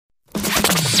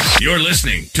You're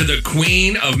listening to the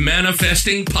Queen of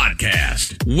Manifesting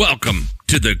podcast. Welcome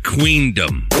to the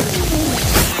Queendom.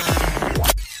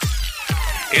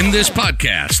 In this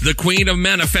podcast, the Queen of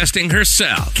Manifesting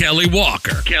herself, Kelly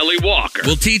Walker,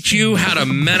 will teach you how to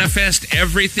manifest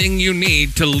everything you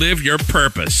need to live your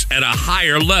purpose at a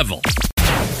higher level.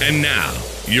 And now,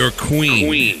 your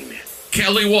Queen,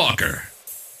 Kelly Walker.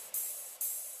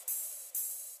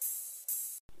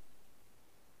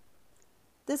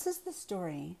 This is the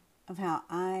story of how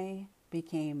I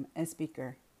became a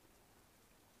speaker.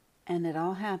 And it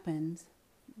all happened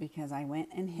because I went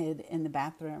and hid in the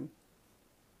bathroom.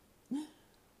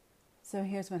 So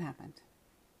here's what happened.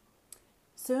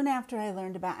 Soon after I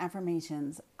learned about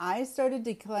affirmations, I started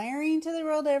declaring to the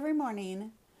world every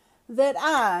morning that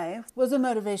I was a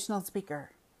motivational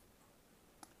speaker.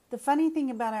 The funny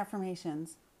thing about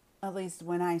affirmations, at least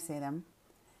when I say them,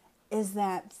 is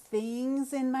that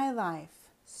things in my life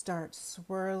start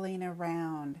swirling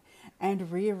around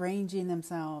and rearranging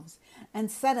themselves,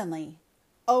 and suddenly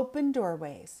open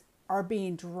doorways are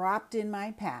being dropped in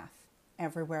my path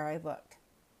everywhere I look.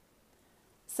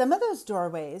 Some of those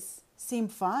doorways seem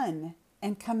fun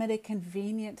and come at a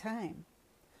convenient time.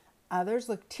 Others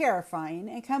look terrifying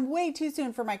and come way too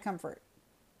soon for my comfort.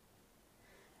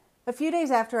 A few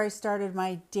days after I started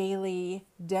my daily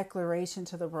declaration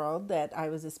to the world that I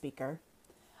was a speaker,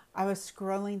 I was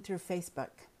scrolling through Facebook,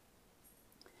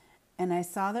 and I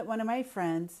saw that one of my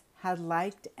friends had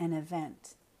liked an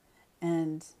event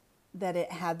and that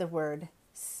it had the word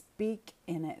speak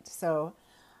in it. So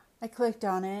I clicked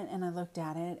on it and I looked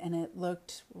at it, and it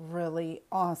looked really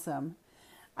awesome.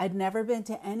 I'd never been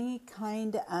to any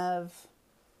kind of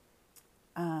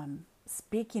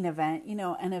speaking event,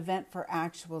 an event for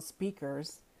actual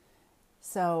speakers.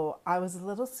 So I was a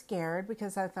little scared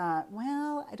because I thought,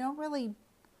 well, I don't really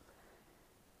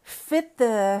fit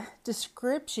the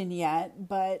description yet,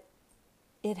 but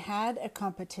it had a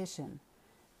competition.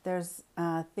 There's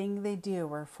a thing they do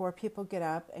where 4 people get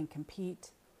up and compete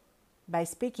by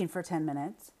speaking for 10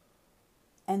 minutes,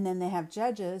 and then they have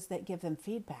judges that give them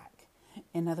feedback.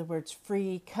 In other words,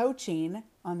 free coaching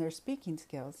on their speaking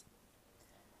skills.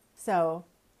 So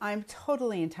I'm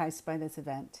totally enticed by this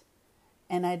event,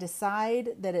 and I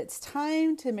decide that it's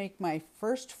time to make my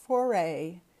first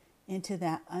foray into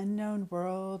that unknown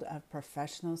world of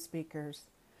professional speakers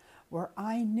where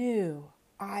I knew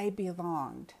I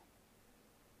belonged.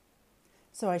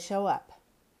 So I show up,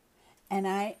 and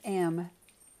I am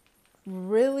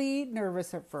really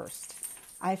nervous at first.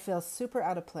 I feel super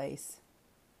out of place.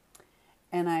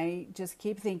 And I just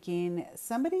keep thinking,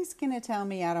 somebody's going to tell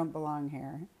me I don't belong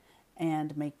here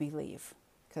and make me leave.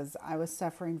 Because I was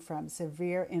suffering from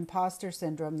severe imposter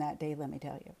syndrome that day, let me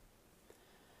tell you.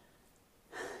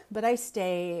 But I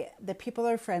stay. The people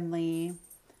are friendly.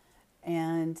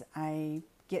 And I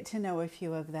get to know a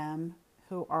few of them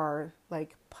who are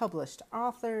like published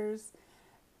authors,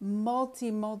 multi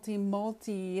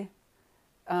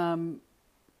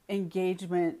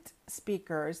engagement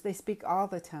speakers. They speak all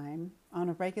the time on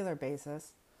a regular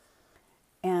basis,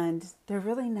 and they're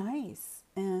really nice,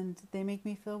 and they make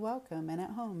me feel welcome and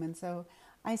at home, and so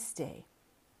I stay.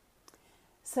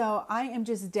 So I am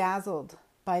just dazzled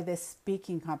by this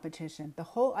speaking competition. The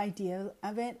whole idea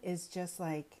of it is just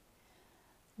like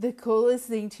the coolest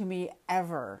thing to me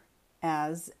ever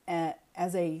as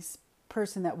a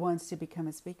person that wants to become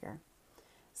a speaker.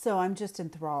 So I'm just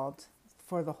enthralled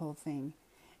for the whole thing.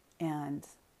 And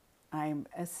I'm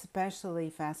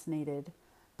especially fascinated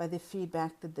by the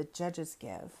feedback that the judges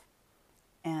give,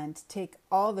 and take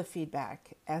all the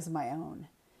feedback as my own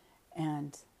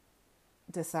and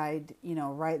decide,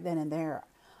 right then and there,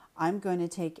 I'm going to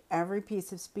take every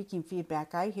piece of speaking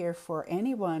feedback I hear from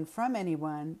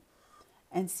anyone,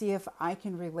 and see if I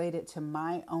can relate it to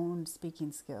my own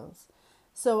speaking skills.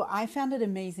 So I found it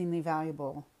amazingly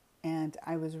valuable, and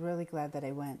I was really glad that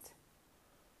I went.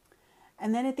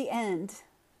 And then at the end,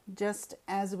 just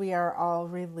as we are all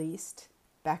released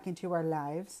back into our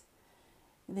lives,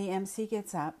 the MC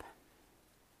gets up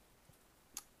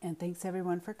and thanks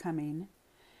everyone for coming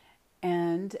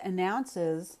and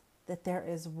announces that there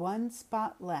is one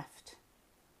spot left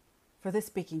for the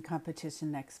speaking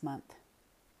competition next month.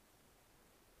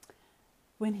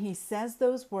 When he says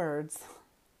those words,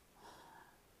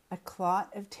 a clot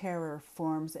of terror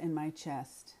forms in my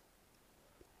chest.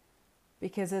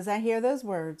 Because as I hear those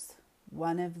words,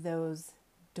 one of those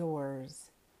doors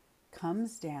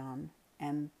comes down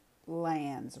and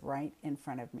lands right in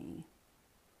front of me.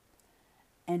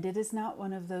 And it is not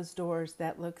one of those doors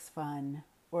that looks fun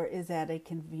or is at a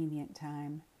convenient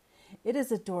time. It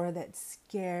is a door that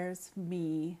scares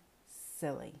me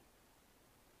silly.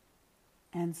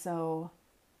 And so,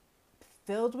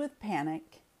 filled with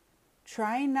panic,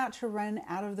 trying not to run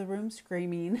out of the room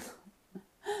screaming,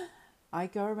 I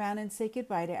go around and say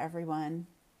goodbye to everyone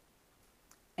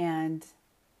and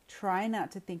try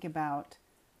not to think about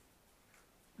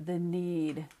the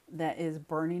need that is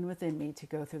burning within me to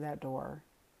go through that door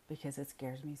because it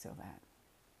scares me so bad.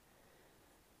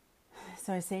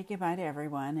 So I say goodbye to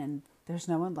everyone, and there's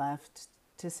no one left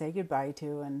to say goodbye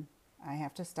to, and I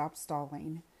have to stop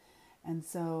stalling. And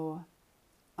so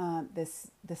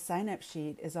the sign-up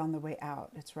sheet is on the way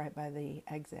out. It's right by the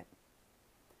exit.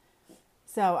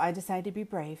 So I decide to be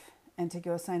brave and to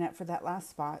go sign up for that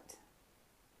last spot.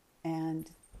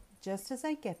 And just as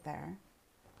I get there,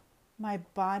 my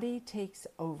body takes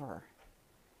over,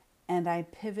 and I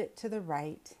pivot to the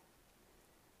right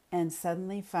and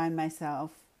suddenly find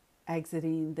myself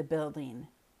exiting the building.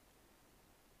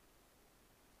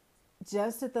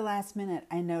 Just at the last minute,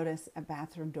 I notice a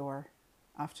bathroom door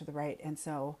off to the right, and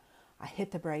so I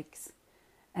hit the brakes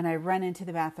and I run into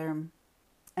the bathroom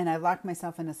and I lock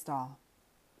myself in a stall.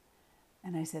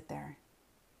 And I sit there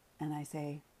and I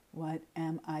say, what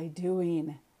am I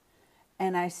doing?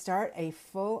 And I start a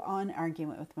full-on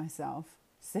argument with myself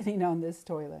sitting on this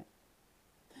toilet.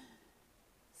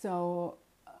 So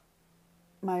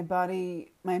my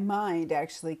mind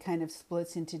actually kind of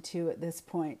splits into two at this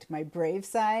point, my brave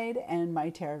side and my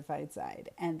terrified side.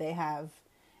 And they have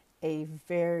a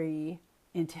very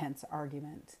intense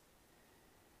argument.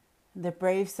 The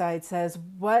brave side says,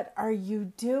 what are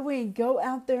you doing? Go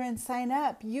out there and sign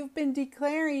up. You've been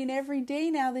declaring every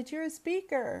day now that you're a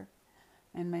speaker.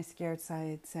 And my scared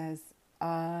side says,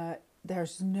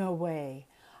 there's no way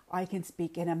I can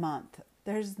speak in a month.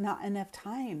 There's not enough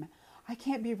time. I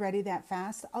can't be ready that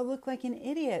fast. I'll look like an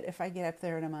idiot if I get up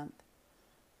there in a month.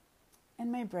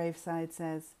 And my brave side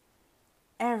says,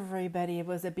 everybody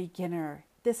was a beginner.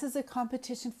 This is a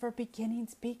competition for beginning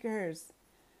speakers.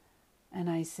 And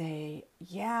I say,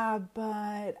 yeah,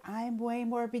 but I'm way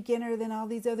more beginner than all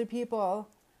these other people.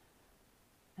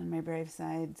 And my brave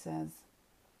side says,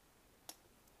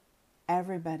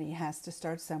 everybody has to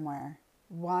start somewhere.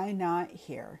 Why not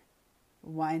here?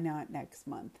 Why not next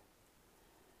month?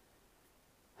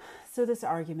 So this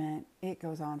argument, it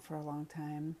goes on for a long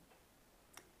time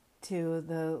to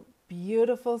the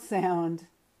beautiful sound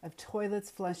of toilets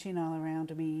flushing all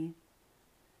around me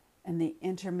and the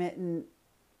intermittent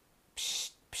psh,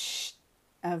 psh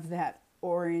of that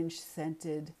orange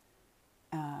scented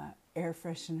air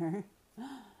freshener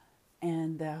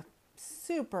and the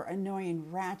super annoying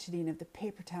ratcheting of the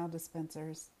paper towel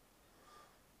dispensers.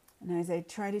 And as I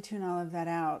try to tune all of that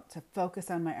out to focus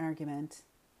on my argument,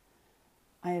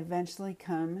 I eventually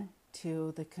come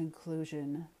to the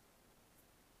conclusion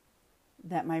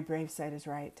that my brave side is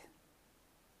right.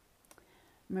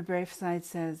 My brave side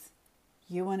says,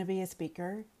 you want to be a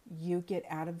speaker, you get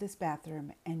out of this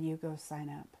bathroom and you go sign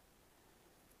up.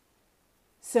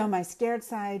 So my scared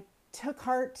side took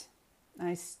heart.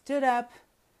 I stood up.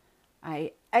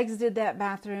 I exited that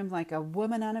bathroom like a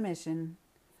woman on a mission.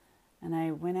 And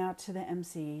I went out to the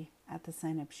MC at the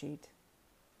sign-up sheet.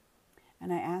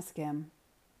 And I asked him,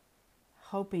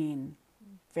 hoping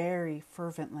very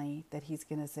fervently that he's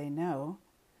going to say no,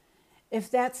 if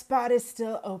that spot is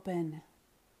still open.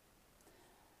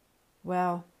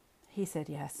 Well, he said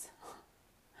yes.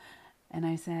 And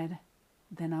I said,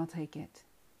 then I'll take it.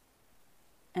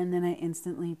 And then I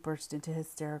instantly burst into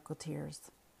hysterical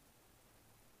tears.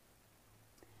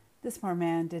 This poor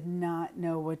man did not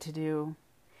know what to do.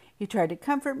 He tried to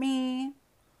comfort me.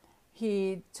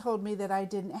 He told me that I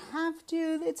didn't have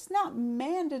to. It's not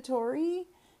mandatory.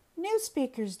 New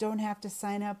speakers don't have to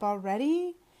sign up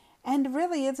already. And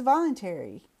really, it's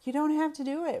voluntary. You don't have to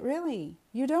do it, really.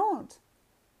 You don't.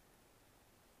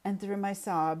 And through my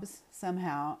sobs,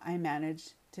 somehow, I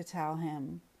managed to tell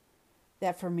him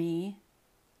that for me,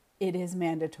 it is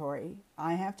mandatory.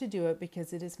 I have to do it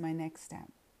because it is my next step.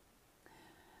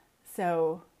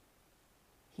 So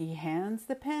he hands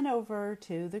the pen over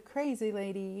to the crazy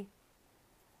lady,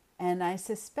 and I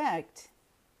suspect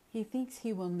he thinks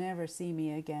he will never see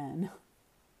me again.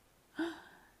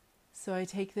 So I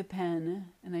take the pen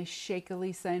and I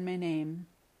shakily sign my name.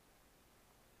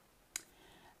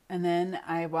 And then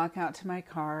I walk out to my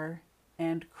car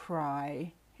and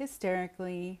cry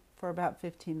hysterically for about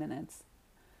 15 minutes.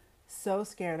 So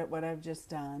scared at what I've just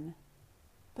done,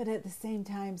 but at the same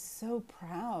time so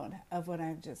proud of what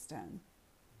I've just done.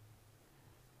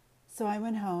 So I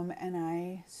went home and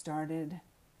I started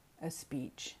a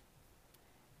speech.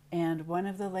 And one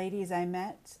of the ladies I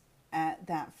met at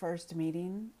that first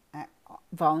meeting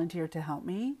volunteered to help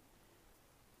me.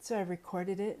 So I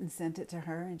recorded it and sent it to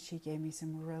her, and she gave me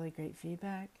some really great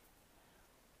feedback.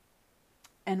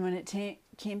 And when it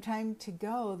came time to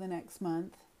go the next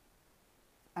month,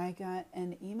 I got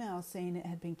an email saying it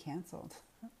had been canceled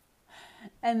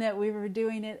and that we were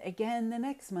doing it again the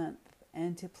next month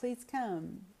and to please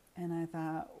come. And I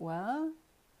thought, well,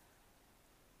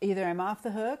 either I'm off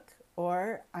the hook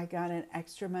or I got an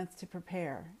extra month to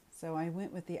prepare. So I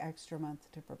went with the extra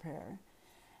month to prepare.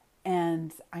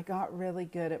 And I got really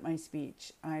good at my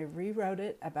speech. I rewrote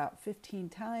it about 15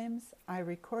 times. I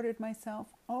recorded myself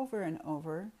over and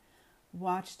over,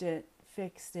 watched it,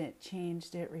 fixed it,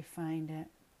 changed it, refined it.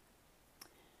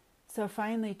 So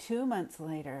finally, 2 months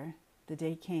later, the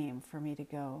day came for me to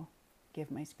go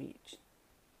give my speech.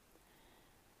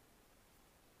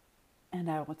 And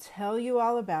I will tell you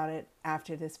all about it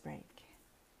after this break.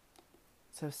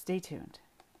 So stay tuned.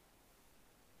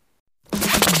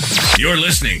 You're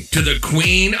listening to the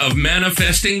Queen of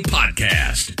Manifesting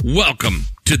podcast. Welcome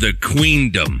to the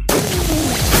Queendom.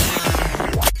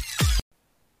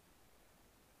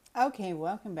 Okay,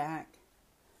 welcome back.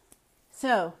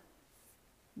 So,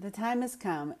 the time has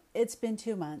come. It's been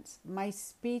 2 months. My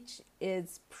speech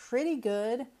is pretty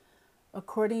good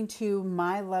according to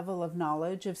my level of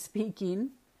knowledge of speaking.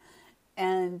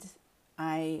 And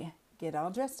I get all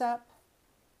dressed up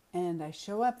and I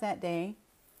show up that day.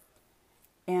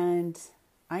 And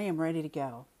I am ready to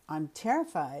go. I'm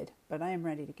terrified, but I am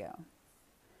ready to go.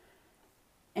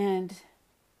 And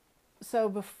so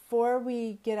before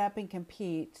we get up and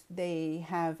compete, they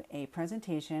have a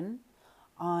presentation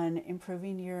on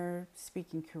improving your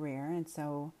speaking career. And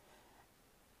so,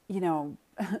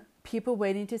 people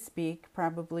waiting to speak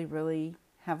probably really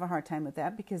have a hard time with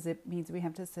that because it means we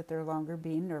have to sit there longer,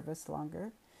 being nervous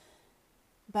longer.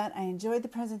 But I enjoyed the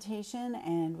presentation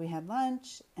and we had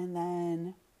lunch, and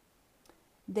then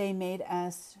they made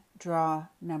us draw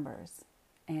numbers.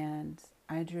 And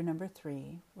I drew number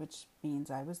 3, which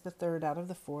means I was the third out of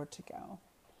the 4 to go.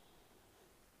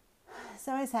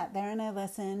 So I sat there and I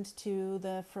listened to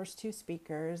the first 2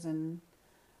 speakers and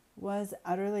was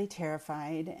utterly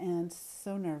terrified and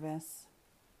so nervous.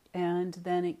 And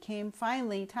then it came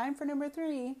finally time for number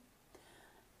 3.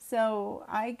 So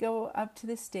I go up to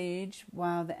the stage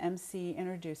while the MC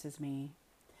introduces me,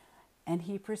 and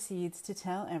he proceeds to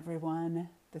tell everyone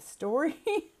the story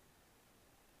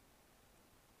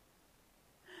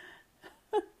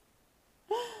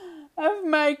of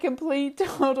my complete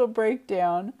total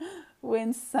breakdown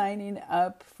when signing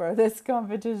up for this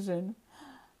competition.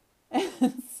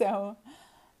 And so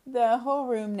the whole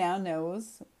room now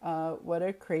knows what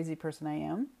a crazy person I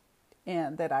am,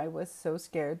 and that I was so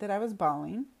scared that I was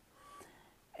bawling.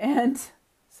 And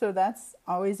so that's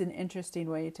always an interesting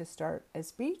way to start a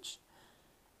speech.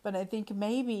 But I think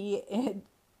maybe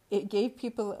it gave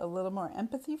people a little more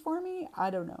empathy for me. I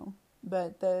don't know.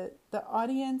 But the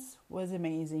audience was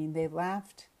amazing. They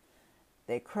laughed,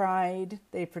 they cried,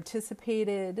 they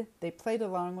participated, they played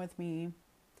along with me.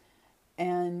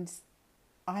 And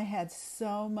I had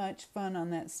so much fun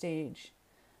on that stage.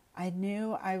 I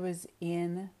knew I was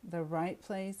in the right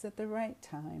place at the right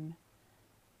time,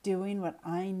 doing what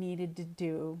I needed to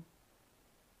do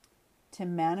to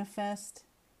manifest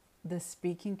the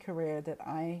speaking career that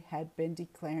I had been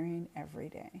declaring every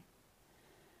day.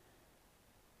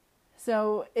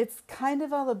 So it's kind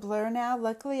of all a blur now.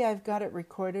 Luckily, I've got it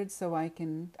recorded so I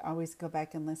can always go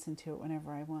back and listen to it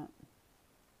whenever I want.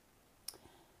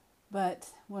 But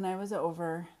when it was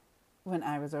over,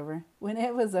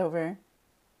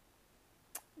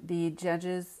 the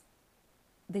judges,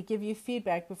 they give you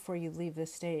feedback before you leave the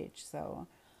stage. So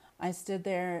I stood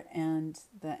there and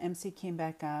the MC came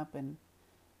back up, and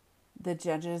the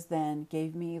judges then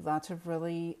gave me lots of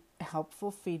really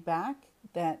helpful feedback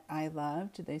that I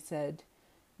loved. They said,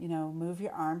 move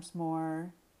your arms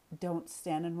more. Don't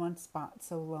stand in one spot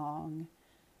so long.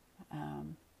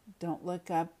 Don't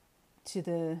look up to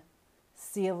the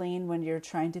ceiling when you're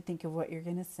trying to think of what you're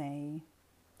going to say.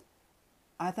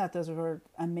 I thought those were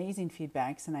amazing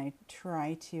feedbacks, and I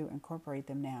try to incorporate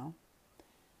them now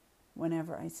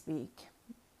whenever I speak.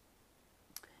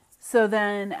 So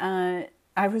then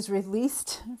I was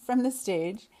released from the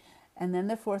stage, and then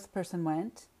the 4th person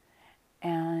went,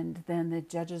 and then the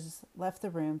judges left the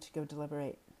room to go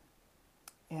deliberate.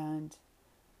 And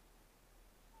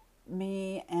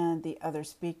me and the other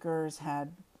speakers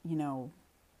had,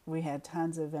 we had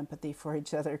tons of empathy for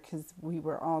each other because we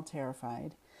were all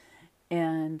terrified.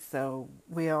 And so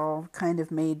we all kind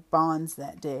of made bonds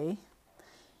that day.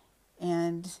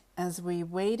 And as we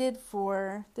waited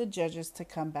for the judges to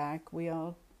come back, we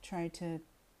all tried to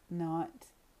not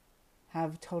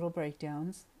have total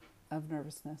breakdowns of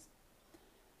nervousness.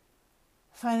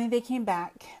 finally they came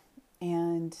back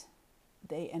and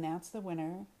they announced the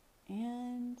winner,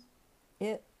 and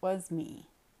it was me.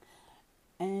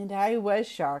 And I was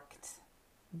shocked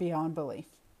beyond belief.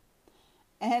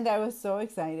 And I was so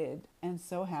excited and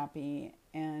so happy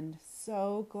and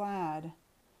so glad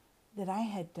that I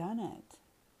had done it.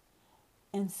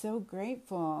 And so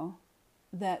grateful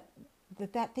that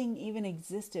thing even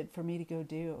existed for me to go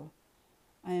do.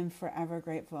 I am forever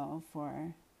grateful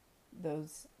for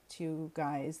those two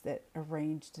guys that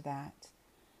arranged that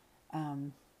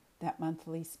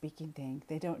monthly speaking thing.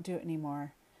 They don't do it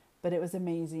anymore, but it was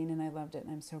amazing and I loved it,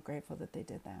 and I'm so grateful that they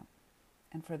did that.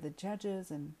 And for the judges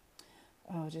and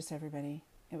just everybody.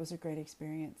 It was a great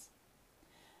experience.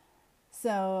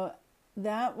 So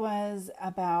that was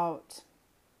about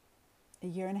a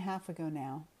year and a half ago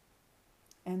now.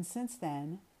 And since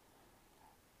then,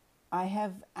 I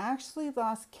have actually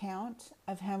lost count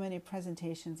of how many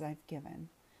presentations I've given,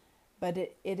 but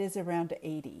it is around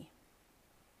 80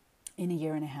 in a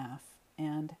year and a half.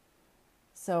 And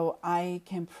so I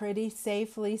can pretty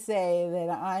safely say that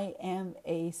I am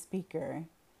a speaker.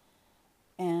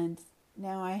 And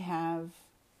now I have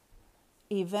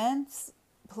events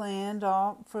planned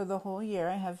all for the whole year.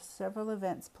 I have several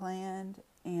events planned,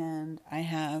 and I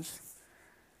have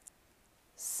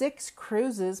 6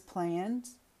 cruises planned,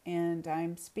 and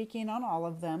I'm speaking on all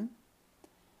of them.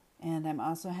 And I'm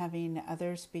also having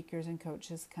other speakers and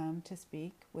coaches come to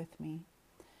speak with me.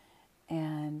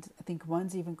 And I think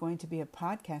one's even going to be a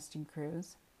podcasting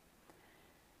cruise.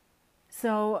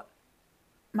 So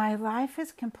my life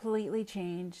has completely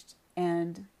changed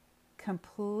and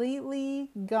completely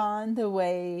gone the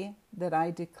way that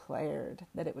I declared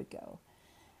that it would go.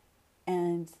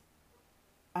 And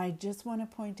I just want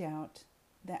to point out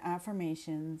that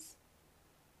affirmations,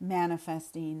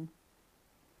 manifesting,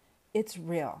 it's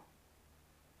real.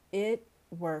 It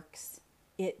works.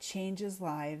 It changes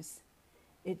lives.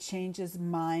 It changes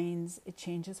minds. It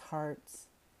changes hearts.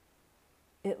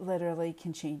 It literally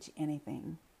can change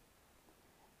anything.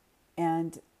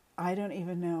 And I don't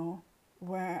even know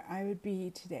where I would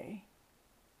be today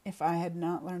if I had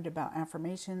not learned about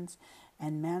affirmations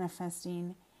and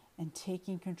manifesting and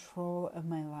taking control of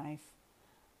my life.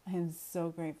 I am so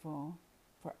grateful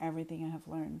for everything I have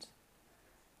learned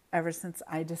ever since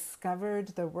I discovered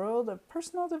the world of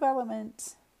personal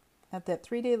development at that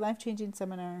 3-day life-changing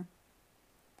seminar.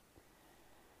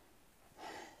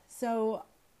 So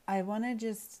I want to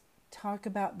just talk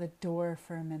about the door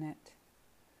for a minute.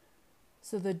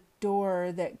 So the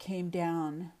door that came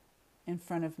down in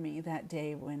front of me that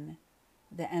day when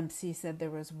the MC said there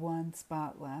was 1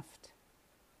 spot left.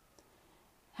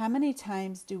 How many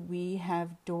times do we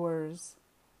have doors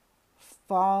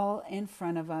fall in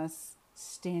front of us,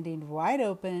 standing wide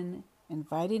open,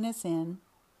 inviting us in,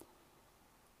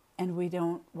 and we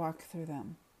don't walk through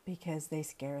them because they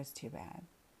scare us too bad?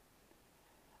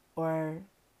 Or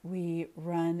we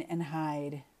run and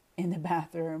hide in the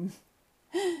bathroom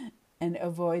and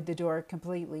avoid the door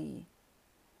completely.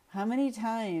 How many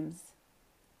times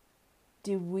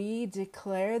do we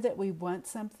declare that we want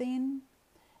something,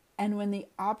 and when the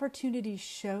opportunity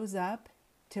shows up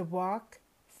to walk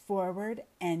forward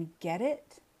and get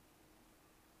it,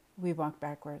 we walk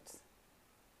backwards,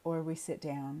 or we sit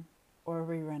down, or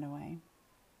we run away?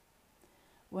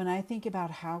 When I think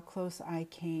about how close I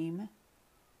came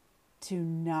to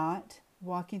not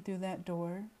walking through that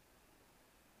door,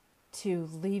 to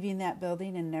leaving that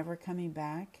building and never coming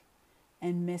back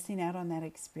and missing out on that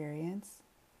experience,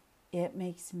 it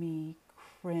makes me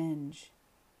cringe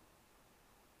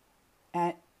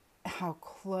at how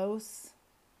close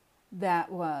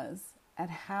that was, at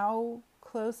how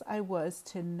close I was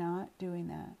to not doing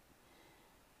that.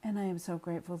 And I am so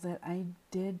grateful that I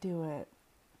did do it.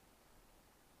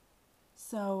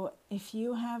 So if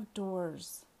you have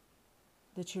doors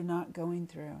that you're not going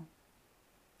through,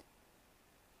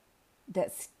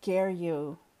 that scare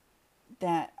you,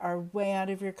 that are way out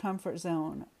of your comfort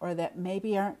zone, or that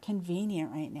maybe aren't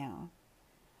convenient right now,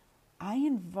 I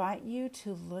invite you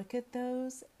to look at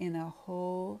those in a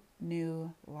whole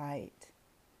new light.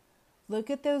 Look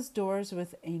at those doors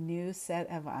with a new set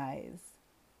of eyes.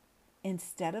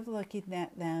 Instead of looking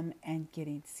at them and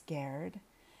getting scared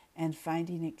and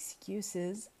finding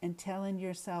excuses and telling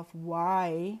yourself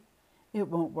why it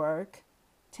won't work,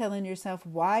 telling yourself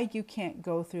why you can't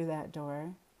go through that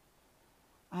door,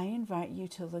 I invite you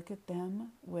to look at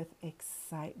them with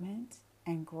excitement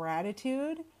and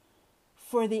gratitude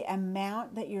for the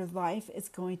amount that your life is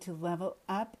going to level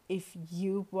up if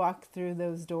you walk through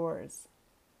those doors.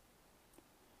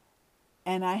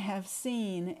 And I have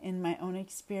seen in my own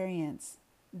experience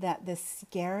that the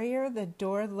scarier the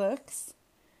door looks,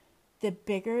 the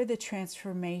bigger the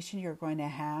transformation you're going to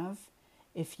have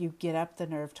if you get up the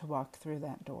nerve to walk through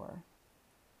that door.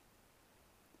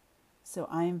 So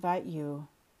I invite you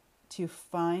to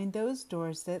find those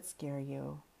doors that scare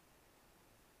you.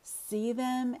 See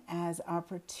them as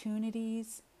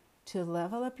opportunities to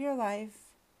level up your life.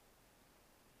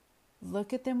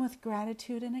 Look at them with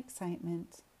gratitude and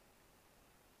excitement,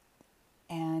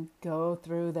 and go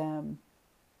through them.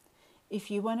 If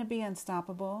you want to be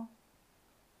unstoppable,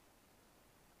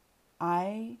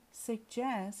 I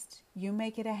suggest you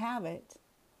make it a habit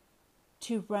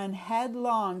to run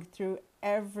headlong through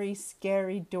every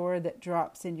scary door that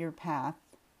drops in your path.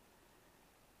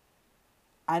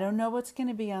 I don't know what's going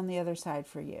to be on the other side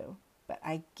for you, but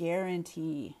I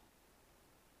guarantee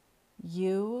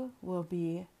you will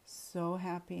be so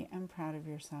happy and proud of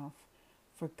yourself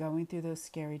for going through those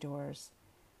scary doors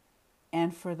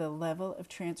and for the level of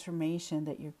transformation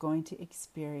that you're going to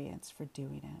experience for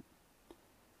doing it.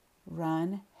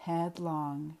 Run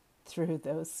headlong through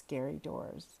those scary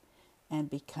doors and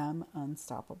become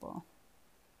unstoppable.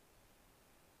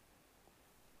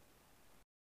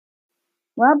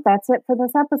 Well, that's it for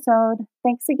this episode.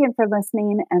 Thanks again for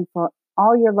listening and for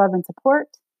all your love and support.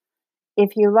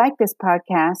 If you like this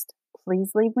podcast,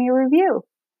 please leave me a review.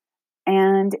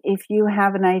 And if you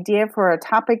have an idea for a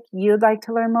topic you'd like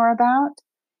to learn more about,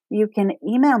 you can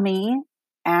email me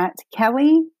at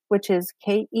Kelly, which is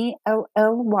Kelly,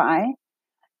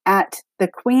 at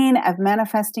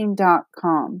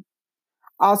thequeenofmanifesting.com.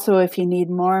 Also, if you need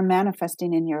more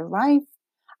manifesting in your life,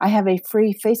 I have a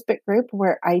free Facebook group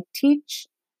where I teach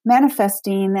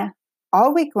manifesting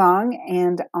all week long.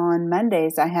 And on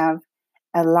Mondays, I have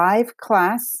a live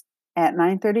class at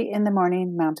 9:30 in the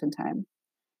morning Mountain Time.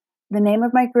 The name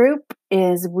of my group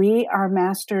is We Are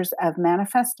Masters of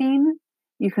Manifesting.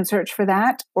 You can search for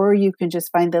that, or you can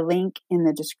just find the link in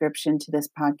the description to this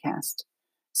podcast.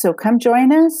 So come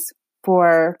join us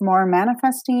for more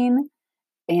manifesting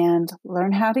and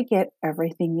learn how to get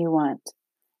everything you want.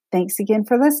 Thanks again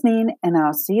for listening, and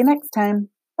I'll see you next time.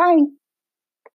 Bye.